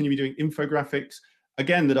posts? Can you be doing infographics?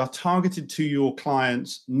 Again, that are targeted to your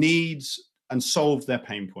clients' needs and solve their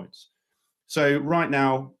pain points. So right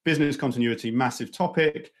now, business continuity, massive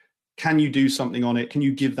topic. Can you do something on it? Can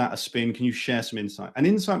you give that a spin? Can you share some insight? And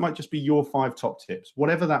insight might just be your 5 top tips,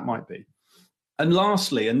 whatever that might be. And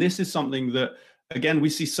lastly, and this is something that, again, we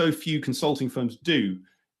see so few consulting firms do,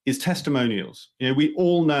 is testimonials. We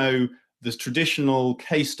all know this traditional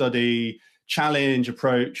case study, challenge,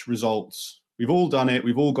 approach, results. We've all done it.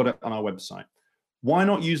 We've all got it on our website. Why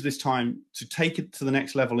not use this time to take it to the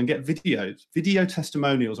next level and get videos? Video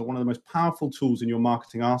testimonials are one of the most powerful tools in your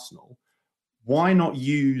marketing arsenal. Why not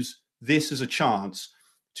use this as a chance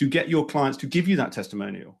to get your clients to give you that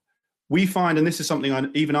testimonial? We find, and this is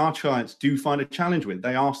something even our clients do find a challenge with,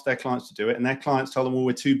 they ask their clients to do it and their clients tell them, well,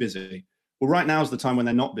 we're too busy. Well, right now is the time when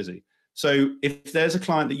they're not busy. So if there's a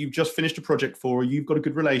client that you've just finished a project for, or you've got a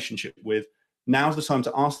good relationship with, now's the time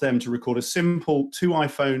to ask them to record a simple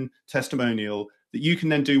 2-iPhone testimonial that you can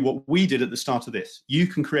then do what we did at the start of this. You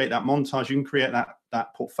can create that montage, you can create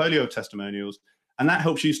that portfolio of testimonials, and that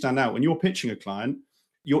helps you stand out. When you're pitching a client,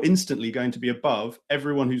 you're instantly going to be above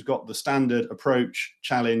everyone who's got the standard approach,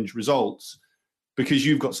 challenge, results, because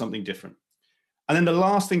you've got something different. And then the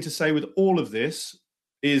last thing to say with all of this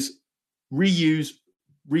is reuse,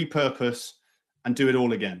 repurpose, and do it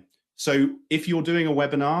all again. So if you're doing a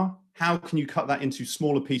webinar, how can you cut that into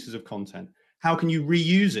smaller pieces of content? How can you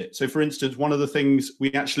reuse it? So for instance, one of the things,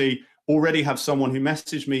 we actually already have someone who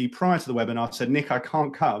messaged me prior to the webinar, said, Nick, I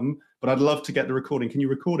can't come, but I'd love to get the recording. Can you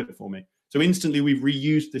record it for me? So instantly we've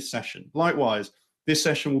reused this session. Likewise, this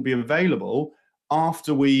session will be available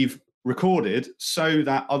after we've recorded so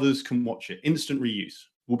that others can watch it. Instant reuse.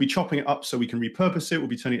 We'll be chopping it up so we can repurpose it. We'll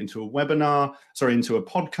be turning it into a webinar, into a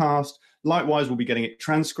podcast. Likewise, we'll be getting it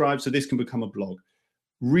transcribed so this can become a blog.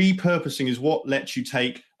 Repurposing is what lets you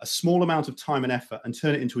take a small amount of time and effort and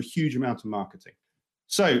turn it into a huge amount of marketing.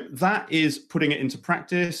 So that is putting it into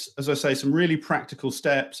practice. As I say, some really practical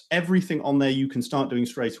steps. Everything on there you can start doing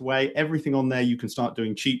straight away. Everything on there you can start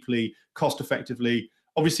doing cheaply, cost effectively.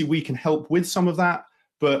 Obviously, we can help with some of that,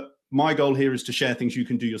 but my goal here is to share things you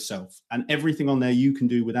can do yourself, and everything on there you can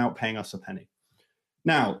do without paying us a penny.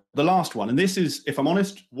 Now, the last one, and this is, if I'm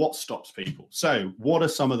honest, what stops people. So what are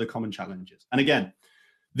some of the common challenges? And again,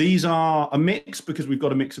 these are a mix because we've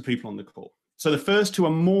got a mix of people on the call. So the first two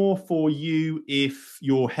are more for you if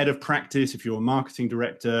you're head of practice, if you're a marketing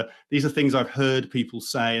director. These are things I've heard people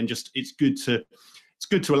say, and just it's good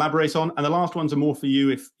to elaborate on. And the last ones are more for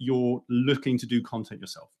you if you're looking to do content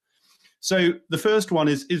yourself. So the first one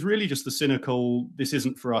is really just the cynical, this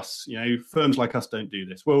isn't for us, firms like us don't do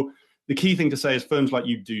this. Well, the key thing to say is firms like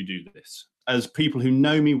you do this. As people who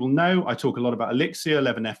know me will know, I talk a lot about Elixir,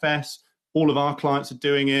 11FS, all of our clients are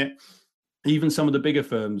doing it, even some of the bigger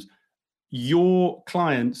firms. Your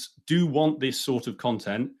clients do want this sort of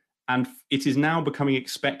content, and it is now becoming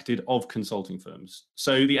expected of consulting firms.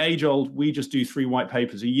 So the age-old, we just do 3 white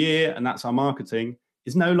papers a year and that's our marketing,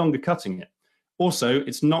 is no longer cutting it. Also,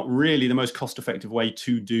 it's not really the most cost-effective way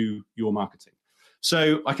to do your marketing.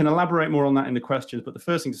 So I can elaborate more on that in the questions, but the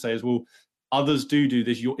first thing to say is, well, others do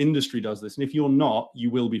this, your industry does this, and if you're not, you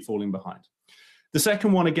will be falling behind. The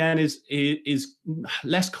second one, again, is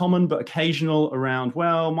less common but occasional around,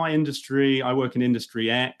 well, my industry, I work in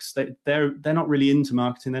industry X, they're not really into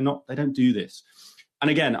marketing, they don't do this. And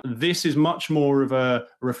again, this is much more of a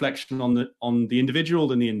reflection on the individual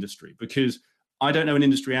than the industry, because I don't know an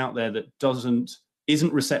industry out there that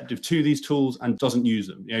isn't receptive to these tools and doesn't use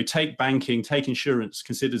them. Take banking, take insurance,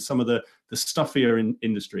 consider some of the stuffier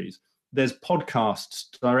industries. There's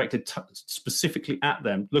podcasts directed specifically at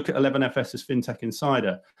them. Look at 11FS's FinTech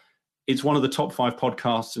Insider. It's one of the top 5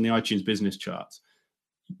 podcasts in the iTunes business charts.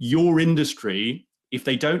 Your industry, if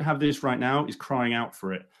they don't have this right now, is crying out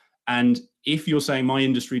for it. And if you're saying my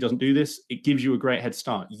industry doesn't do this, it gives you a great head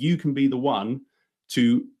start. You can be the one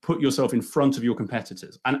to put yourself in front of your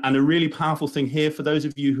competitors. And a really powerful thing here for those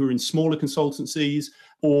of you who are in smaller consultancies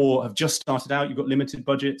or have just started out, you've got limited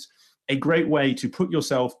budgets, a great way to put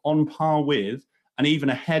yourself on par with and even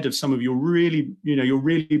ahead of some of your really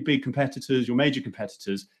big competitors, your major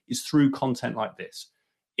competitors, is through content like this.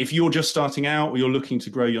 If you're just starting out or you're looking to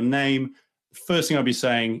grow your name, the first thing I'd be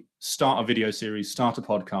saying, start a video series, start a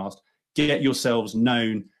podcast, get yourselves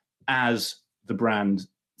known as the brand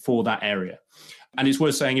for that area. And it's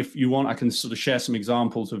worth saying, if you want, I can sort of share some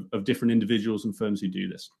examples of different individuals and firms who do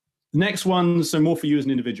this. Next one, so more for you as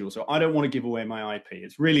an individual. So I don't want to give away my IP.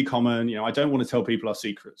 It's really common. I don't want to tell people our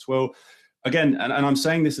secrets. Well, again, and I'm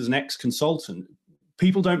saying this as an ex-consultant,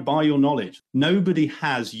 people don't buy your knowledge. Nobody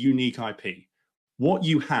has unique IP. What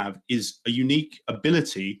you have is a unique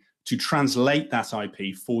ability to translate that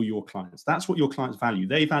IP for your clients. That's what your clients value.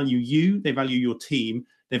 They value you, they value your team,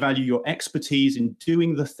 they value your expertise in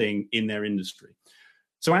doing the thing in their industry.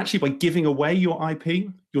 So actually, by giving away your IP,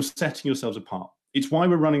 you're setting yourselves apart. It's why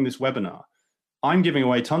we're running this webinar. I'm giving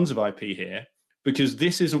away tons of IP here because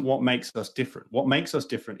this isn't what makes us different. What makes us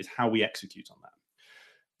different is how we execute on that.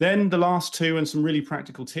 Then the last two and some really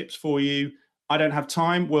practical tips for you. I don't have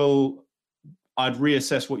time. Well, I'd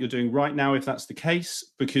reassess what you're doing right now if that's the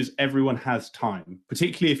case, because everyone has time,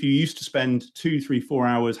 particularly if you used to spend 2, 3, 4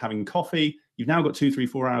 hours having coffee. You've now got 2, 3,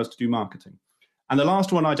 4 hours to do marketing. And the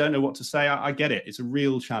last one, I don't know what to say. I get it. It's a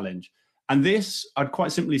real challenge. And this, I'd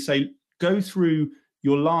quite simply say, go through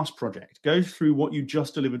your last project, go through what you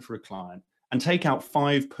just delivered for a client and take out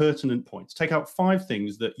 5 pertinent points. Take out 5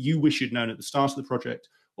 things that you wish you'd known at the start of the project,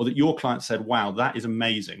 or that your client said, wow, that is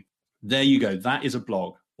amazing. There you go. That is a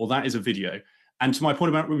blog, or that is a video. And to my point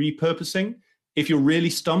about repurposing, if you're really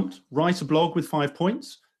stumped, write a blog with 5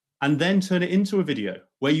 points and then turn it into a video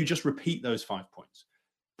where you just repeat those 5 points.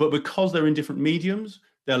 But because they're in different mediums,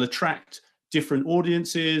 they'll attract different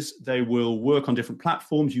audiences. They will work on different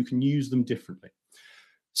platforms. You can use them differently.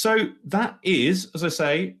 So that is, as I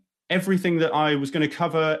say, everything that I was going to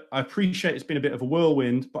cover. I appreciate it's been a bit of a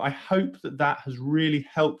whirlwind, but I hope that that has really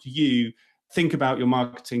helped you think about your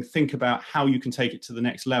marketing, think about how you can take it to the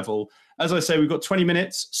next level. As I say, we've got 20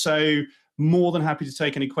 minutes, so more than happy to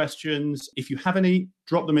take any questions. If you have any,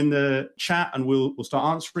 drop them in the chat and we'll start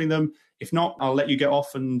answering them. If not, I'll let you get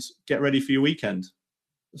off and get ready for your weekend.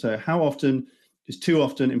 So how often is too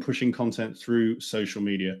often in pushing content through social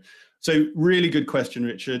media? So really good question,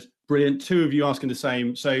 Richard. Brilliant. 2 of you asking the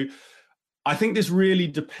same. So I think this really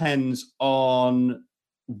depends on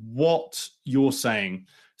what you're saying.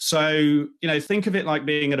 So, think of it like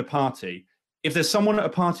being at a party. If there's someone at a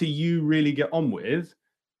party you really get on with,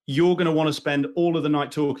 you're going to want to spend all of the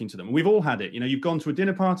night talking to them. We've all had it. You've gone to a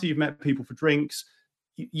dinner party, you've met people for drinks,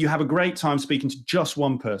 you have a great time speaking to just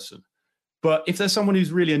one person. But if there's someone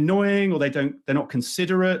who's really annoying, or they're not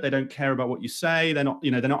considerate, they don't care about what you say, they're not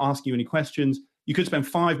asking you any questions, you could spend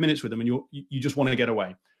 5 minutes with them and you just want to get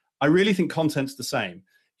away. I really think content's the same.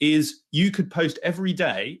 Is you could post every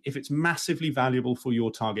day if it's massively valuable for your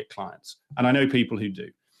target clients. And I know people who do.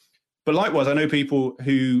 But likewise, I know people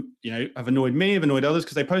who, have annoyed me, have annoyed others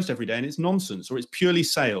because they post every day and it's nonsense or it's purely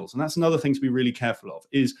sales. And that's another thing to be really careful of,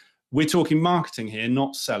 is we're talking marketing here,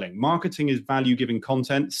 not selling. Marketing is value-giving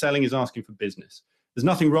content. Selling is asking for business. There's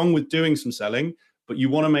nothing wrong with doing some selling, but you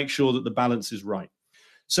want to make sure that the balance is right.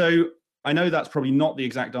 So I know that's probably not the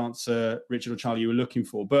exact answer, Richard or Charlie, you were looking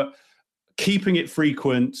for, but keeping it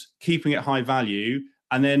frequent, keeping it high value,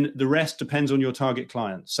 and then the rest depends on your target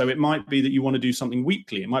client. So it might be that you want to do something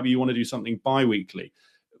weekly. It might be you want to do something bi-weekly.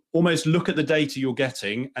 Almost look at the data you're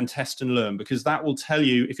getting and test and learn, because that will tell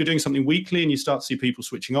you if you're doing something weekly and you start to see people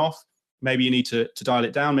switching off, maybe you need to dial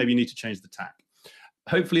it down, maybe you need to change the tack.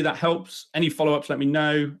 Hopefully that helps. Any follow-ups, let me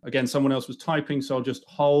know. Again, someone else was typing, so I'll just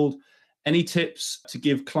hold. Any tips to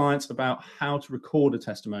give clients about how to record a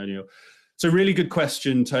testimonial? So really good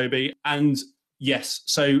question, Toby. And yes,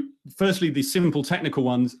 so firstly, the simple technical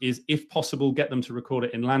ones is, if possible, get them to record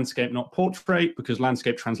it in landscape, not portrait, because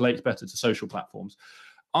landscape translates better to social platforms.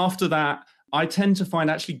 After that, I tend to find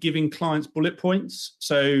actually giving clients bullet points.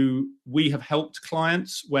 So we have helped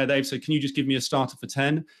clients where they've said, can you just give me a starter for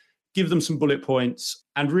 10? Give them some bullet points.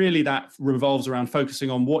 And really that revolves around focusing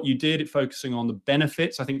on what you did, focusing on the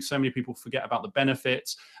benefits. I think so many people forget about the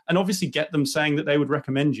benefits, and obviously get them saying that they would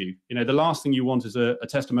recommend you. The last thing you want is a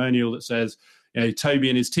testimonial that says, Toby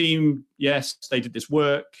and his team, yes, they did this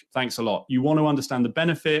work, thanks a lot. You want to understand the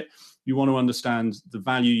benefit, you want to understand the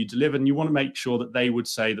value you delivered, and you want to make sure that they would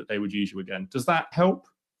say that they would use you again. Does that help?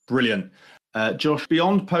 Brilliant. Josh,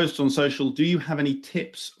 beyond posts on social, do you have any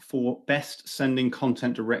tips for best sending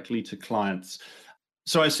content directly to clients?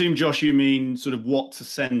 So I assume, Josh, you mean sort of what to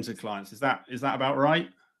send to clients. Is that about right?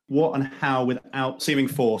 What and how without seeming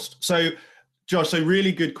forced? So, Josh, so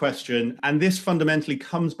really good question. And this fundamentally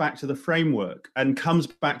comes back to the framework and comes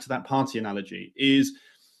back to that party analogy, is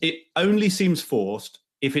it only seems forced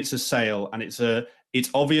if it's a sale and it's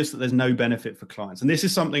obvious that there's no benefit for clients. And this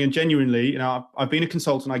is something, and genuinely, I've been a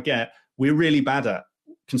consultant, I get, we're really bad at.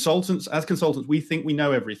 Consultants, we think we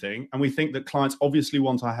know everything, and we think that clients obviously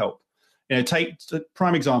want our help. Take a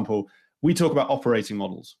prime example, we talk about operating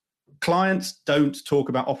models. Clients don't talk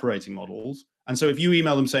about operating models. And so if you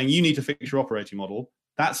email them saying you need to fix your operating model,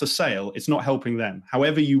 that's a sale. It's not helping them,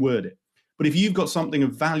 however you word it. But if you've got something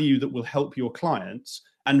of value that will help your clients,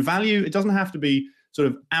 and value, it doesn't have to be sort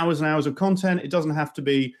of hours and hours of content. It doesn't have to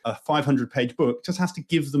be a 500-page book. It just has to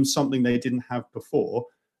give them something they didn't have before.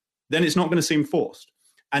 Then it's not going to seem forced.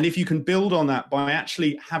 And if you can build on that by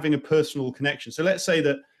actually having a personal connection. So let's say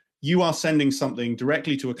that you are sending something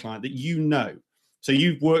directly to a client that you know. So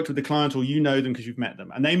you've worked with the client, or you know them because you've met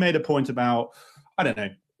them. And they made a point about, I don't know,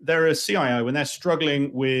 they're a CIO and they're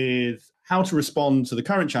struggling with how to respond to the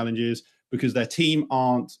current challenges because their team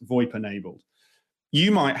aren't VoIP enabled.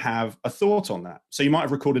 You might have a thought on that. So you might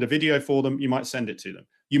have recorded a video for them. You might send it to them.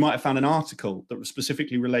 You might have found an article that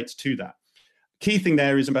specifically relates to that. Key thing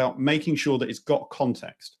there is about making sure that it's got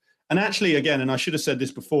context. And actually, again, and I should have said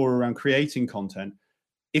this before around creating content,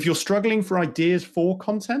 if you're struggling for ideas for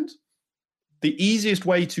content, the easiest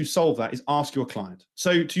way to solve that is ask your client.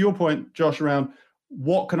 So to your point, Josh, around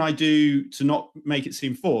what can I do to not make it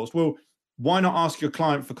seem forced? Well, why not ask your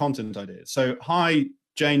client for content ideas? So, hi,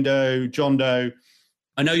 Jane Doe, John Doe,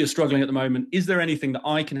 I know you're struggling at the moment. Is there anything that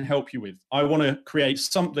I can help you with? I want to create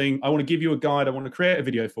something. I want to give you a guide. I want to create a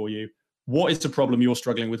video for you. What is the problem you're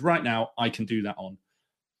struggling with right now? I can do that on.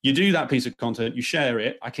 You do that piece of content, you share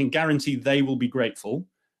it. I can guarantee they will be grateful.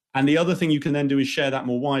 And the other thing you can then do is share that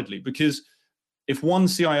more widely, because if one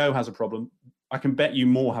CIO has a problem, I can bet you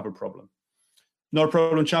more have a problem. Not a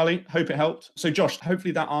problem, Charlie. Hope it helped. So Josh,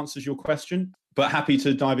 hopefully that answers your question, but happy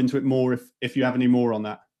to dive into it more if you have any more on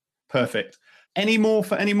that. Perfect. Any more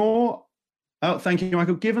for any more? Oh, thank you,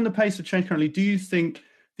 Michael. Given the pace of change currently, do you think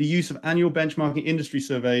the use of annual benchmarking industry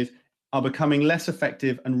surveys are becoming less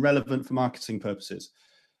effective and relevant for marketing purposes?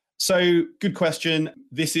 So good question.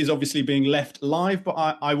 This is obviously being left live, but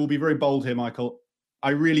I will be very bold here, Michael.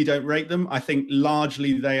 I really don't rate them. I think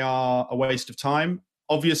largely they are a waste of time.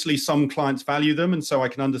 Obviously, some clients value them, and so I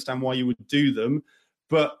can understand why you would do them.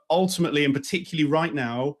 But ultimately, and particularly right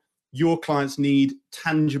now, your clients need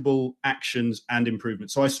tangible actions and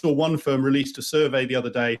improvements. So I saw one firm released a survey the other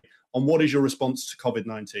day on what is your response to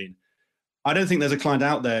COVID-19. I don't think there's a client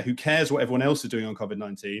out there who cares what everyone else is doing on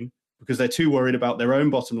COVID-19, because they're too worried about their own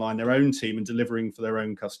bottom line, their own team, and delivering for their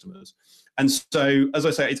own customers. And so, as I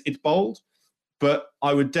say, it's bold, but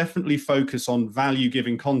I would definitely focus on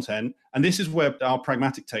value-giving content. And this is where our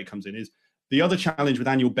pragmatic take comes in, is the other challenge with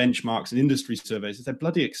annual benchmarks and industry surveys is they're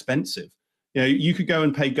bloody expensive. You know, you could go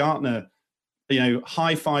and pay Gartner,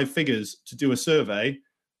 high five figures to do a survey,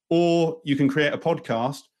 or you can create a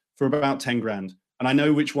podcast for about 10 grand. And I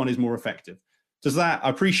know which one is more effective. Does that, I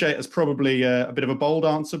appreciate it's probably a bit of a bold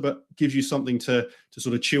answer, but gives you something to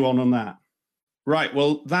sort of chew on that. Right,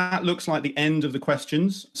 well, that looks like the end of the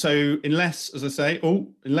questions. So unless, as I say,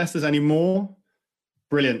 unless there's any more,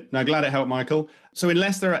 brilliant. Now, glad it helped, Michael. So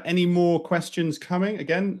unless there are any more questions coming,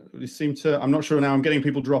 again, we seem to, I'm not sure now, I'm getting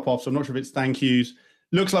people drop off, so I'm not sure if it's thank yous.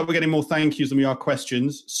 Looks like we're getting more thank yous than we are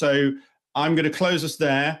questions. So I'm going to close us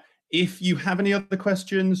there. If you have any other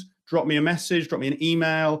questions, drop me a message, drop me an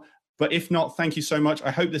email. But if not, thank you so much. I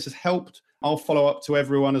hope this has helped. I'll follow up to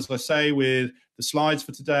everyone, as I say, with the slides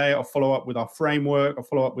for today. I'll follow up with our framework. I'll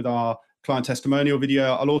follow up with our client testimonial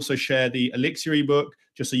video. I'll also share the Elixir ebook,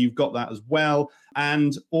 just so you've got that as well.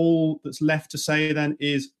 And all that's left to say then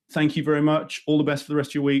is thank you very much. All the best for the rest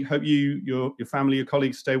of your week. Hope you, your family, your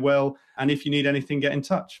colleagues stay well. And if you need anything, get in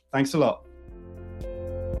touch. Thanks a lot.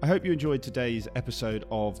 I hope you enjoyed today's episode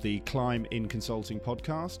of the Climb in Consulting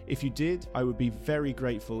podcast. If you did, I would be very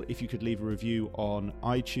grateful if you could leave a review on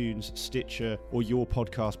iTunes, Stitcher, or your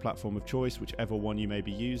podcast platform of choice, whichever one you may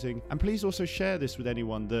be using. And please also share this with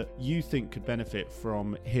anyone that you think could benefit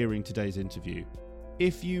from hearing today's interview.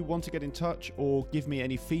 If you want to get in touch or give me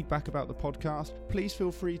any feedback about the podcast, please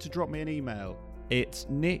feel free to drop me an email. It's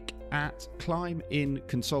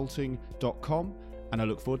nick@climbinconsulting.com, and I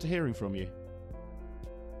look forward to hearing from you.